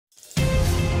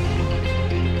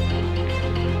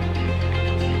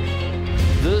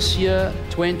this year,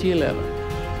 2011,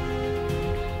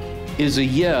 is a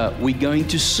year we're going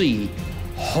to see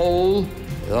whole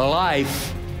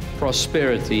life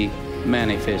prosperity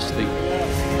manifesting.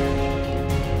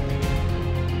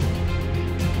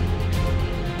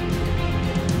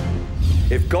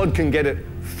 If God can get it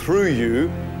through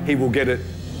you, He will get it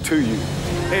to you.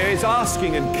 It's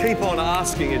asking and keep on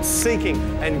asking. It's seeking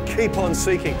and keep on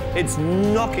seeking. It's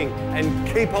knocking and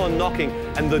keep on knocking,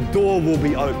 and the door will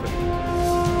be open.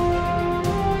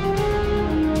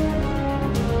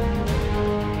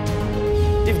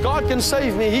 If God can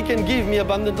save me, He can give me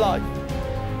abundant life.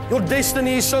 Your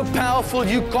destiny is so powerful,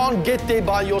 you can't get there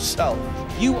by yourself.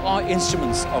 You are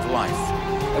instruments of life.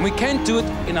 And we can't do it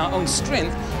in our own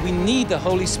strength. We need the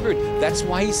Holy Spirit. That's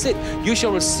why He said, you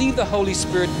shall receive the Holy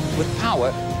Spirit with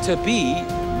power to be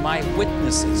my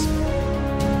witnesses.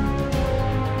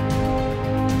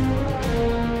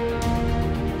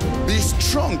 Be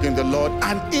strong in the Lord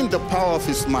and in the power of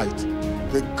His might.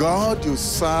 The God you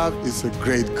serve is a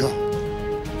great God.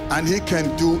 And He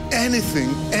can do anything,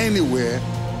 anywhere,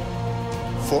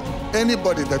 for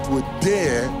anybody that would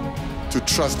dare to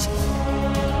trust Him.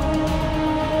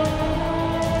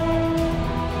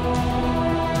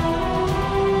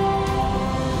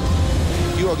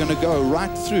 You are going to go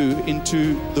right through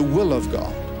into the will of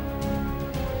God,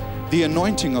 the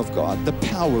anointing of God, the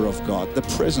power of God, the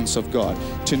presence of God.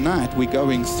 Tonight we're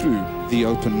going through the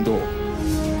open door.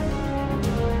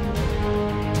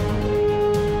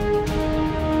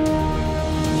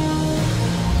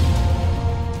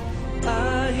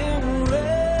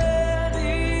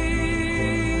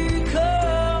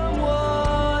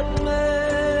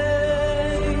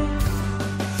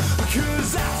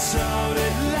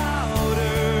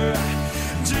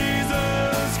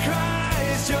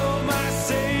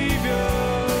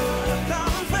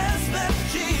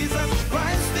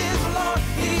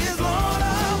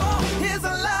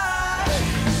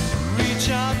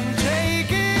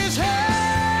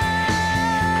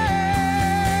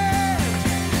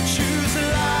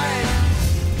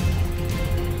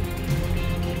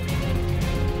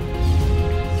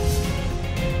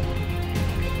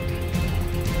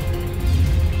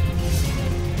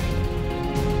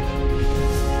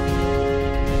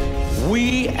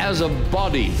 We as a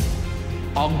body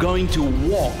are going to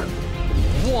walk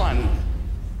one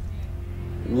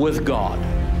with God.